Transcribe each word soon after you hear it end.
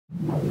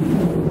So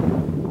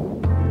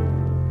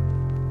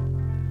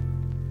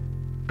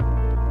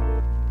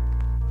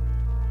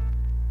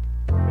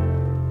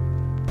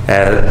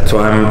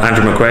I'm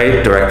Andrew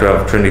McQuaid, Director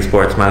of Trinity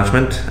Sports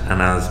Management,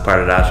 and as part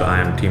of that I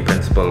am Team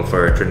Principal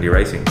for Trinity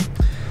Racing.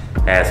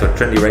 So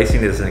Trinity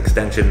Racing is an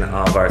extension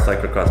of our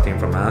cyclocross team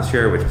from last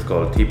year, which was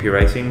called TP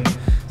Racing.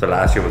 So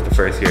last year was the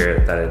first year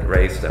that it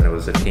raced, and it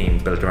was a team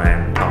built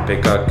around Tom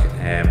Pidcock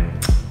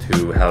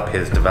to help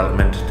his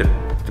development,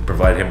 to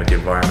provide him with the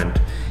environment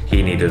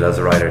he needed as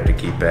a rider to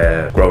keep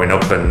growing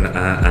up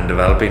and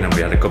developing, and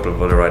we had a couple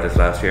of other riders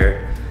last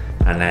year.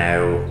 And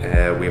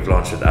now we've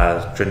launched it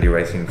as Trinity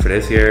Racing for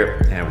this year,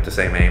 with the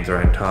same aims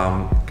around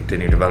Tom,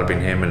 continue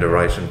developing him in the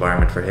right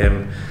environment for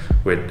him.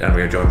 And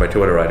we are joined by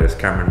two other riders,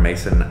 Cameron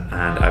Mason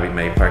and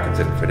Abby-mae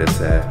Parkinson, for this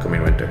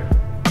coming winter.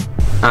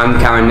 I'm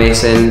Cameron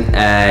Mason,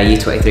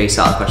 U23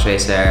 cyclocross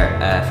racer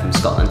from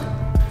Scotland.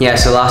 Yeah,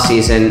 so last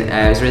season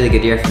it was a really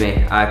good year for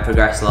me. I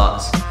progressed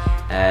lots.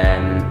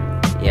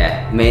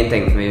 Yeah, main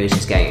thing for me was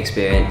just getting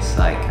experience.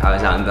 Like, I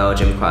was out in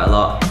Belgium quite a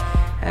lot.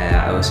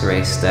 I also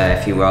raced a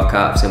few World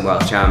Cups and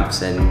World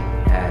Champs, and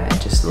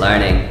just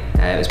learning.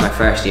 It was my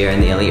first year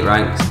in the elite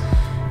ranks,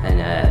 and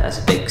that's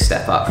a big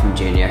step up from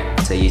junior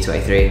to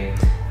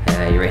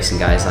U23. You're racing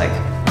guys like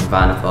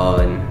Van der Poel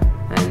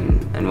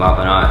and Wout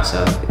van Aert,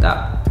 so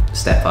that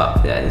step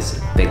up, yeah, is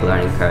a big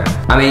learning curve.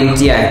 I mean,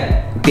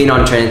 yeah, being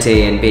on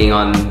Trinity and being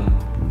on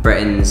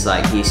Britain's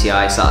like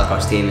UCI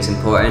cyclocross team is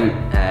important.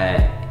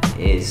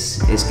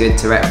 Is good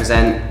to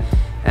represent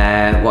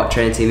what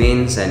Trinity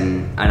means,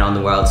 and on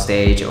the world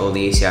stage at all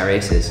the UCI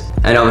races.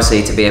 And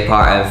obviously to be a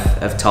part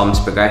of Tom's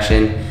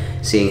progression,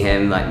 seeing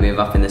him like move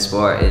up in the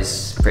sport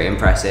is pretty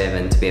impressive,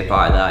 and to be a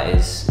part of that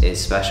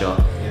is special.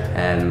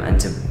 And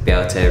to be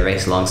able to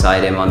race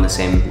alongside him on the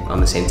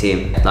same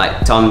team.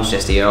 Like, Tom's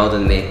just a year older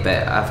than me,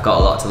 but I've got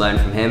a lot to learn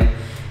from him,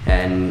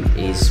 and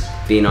he's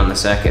been on the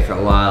circuit for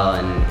a while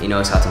and he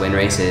knows how to win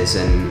races,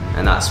 and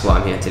that's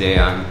what I'm here to do.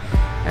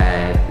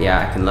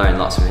 Yeah, I can learn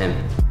lots from him.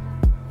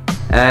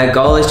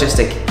 Goal is just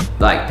to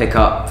pick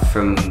up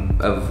from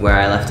where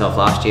I left off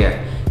last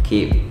year.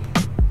 Keep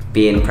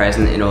being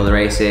present in all the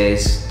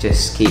races,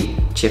 just keep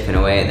chipping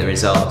away at the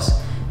results.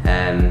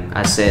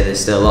 I'd say there's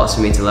still lots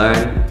for me to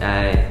learn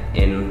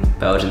in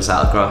Belgian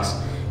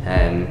cyclocross.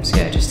 So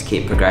yeah, just to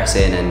keep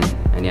progressing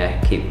and yeah,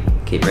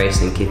 keep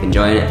racing, keep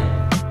enjoying it.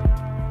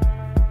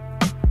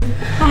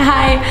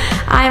 Hi,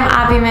 I'm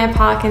Abby-mae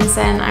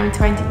Parkinson. I'm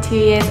 22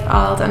 years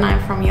old and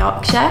I'm from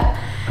Yorkshire.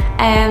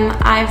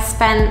 I've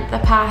spent the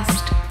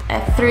past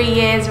 3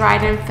 years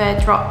riding for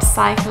drop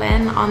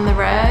cycling on the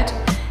road,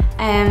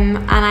 and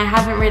I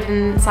haven't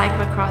ridden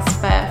cyclocross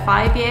for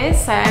 5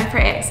 years, so I'm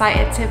pretty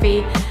excited to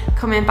be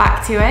coming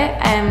back to it.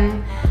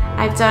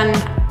 I've done,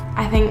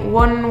 I think,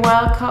 1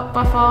 World Cup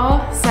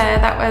before, so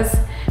that was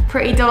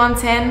pretty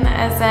daunting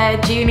as a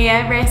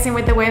junior racing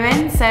with the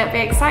women, so it'll be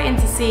exciting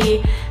to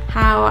see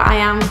how I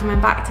am coming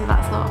back to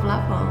that sort of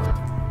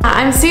level.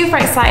 I'm super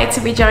excited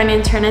to be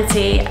joining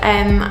Trinity,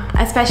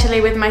 especially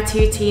with my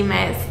two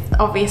teammates.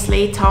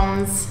 Obviously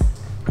Tom's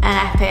an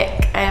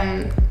epic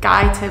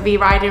guy to be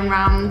riding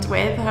around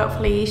with.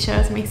 Hopefully he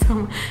shows me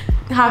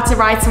how to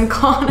ride some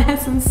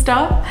corners and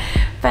stuff.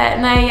 But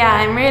no, yeah,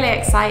 I'm really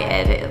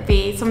excited. It'll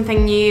be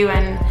something new,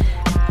 and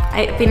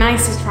it'd be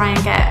nice to try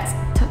and get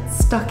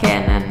stuck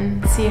in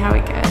and see how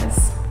it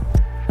goes.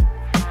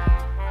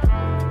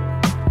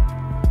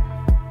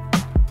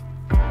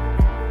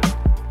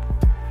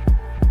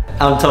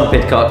 I'm Tom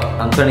Pidcock,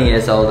 I'm 20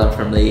 years old, I'm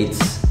from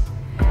Leeds.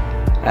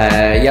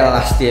 Yeah,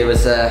 last year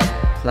was a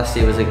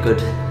good,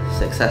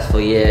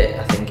 successful year,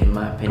 I think, in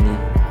my opinion.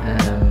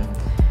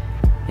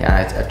 Yeah,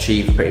 I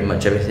achieved pretty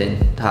much everything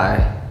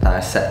that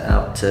I set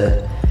out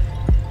to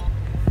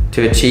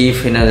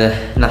achieve, you know,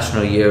 the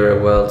National,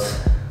 Euro, Worlds,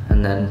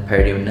 and then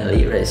podium and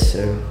elite race.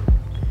 So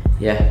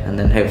yeah, and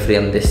then hopefully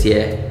on this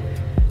year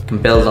can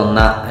build on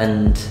that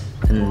and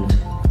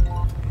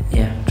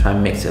yeah, try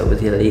and mix it up with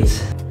the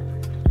elites.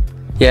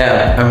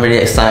 Yeah, I'm really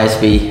excited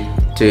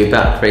to be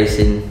back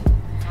racing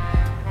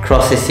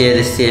cross this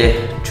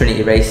year,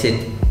 Trinity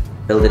Racing,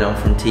 building on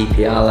from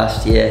TPR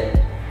last year.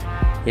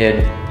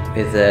 Yeah,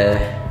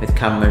 with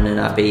Cameron and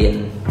Abby,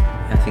 and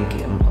I think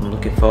I'm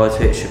looking forward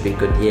to it. It should be a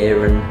good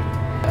year, and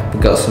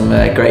we've got some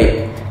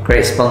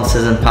great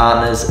sponsors and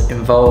partners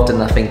involved,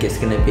 and I think it's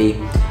going to be,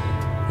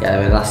 yeah, I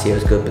mean, last year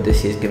was good, but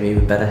this year's going to be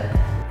even better.